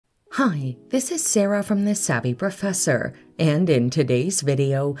Hi, this is Sarah from The Savvy Professor, and in today's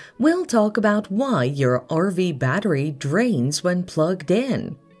video, we'll talk about why your RV battery drains when plugged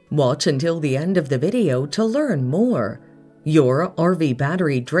in. Watch until the end of the video to learn more. Your RV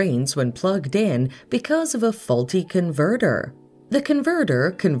battery drains when plugged in because of a faulty converter. The converter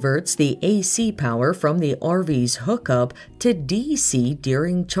converts the AC power from the RV's hookup to DC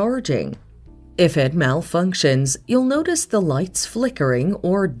during charging. If it malfunctions, you'll notice the lights flickering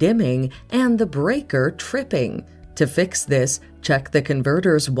or dimming and the breaker tripping. To fix this, check the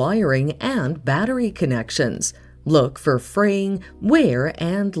converter's wiring and battery connections. Look for fraying, wear,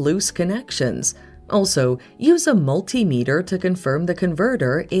 and loose connections. Also, use a multimeter to confirm the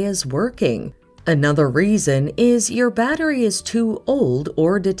converter is working. Another reason is your battery is too old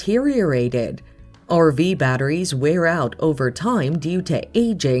or deteriorated. RV batteries wear out over time due to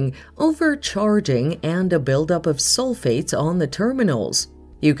aging, overcharging, and a buildup of sulfates on the terminals.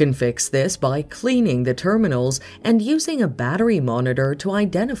 You can fix this by cleaning the terminals and using a battery monitor to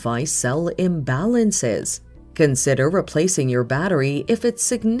identify cell imbalances. Consider replacing your battery if it's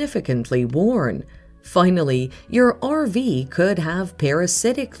significantly worn. Finally, your RV could have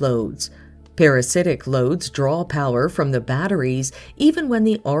parasitic loads. Parasitic loads draw power from the batteries even when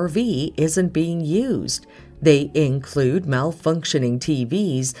the RV isn't being used. They include malfunctioning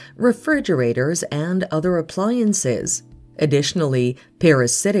TVs, refrigerators, and other appliances. Additionally,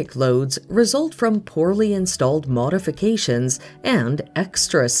 parasitic loads result from poorly installed modifications and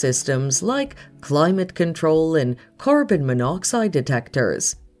extra systems like climate control and carbon monoxide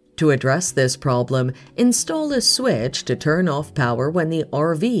detectors. To address this problem, install a switch to turn off power when the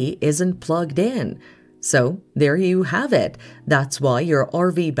RV isn't plugged in. So, there you have it. That's why your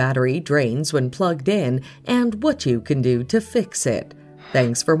RV battery drains when plugged in and what you can do to fix it.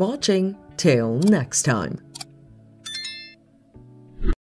 Thanks for watching. Till next time.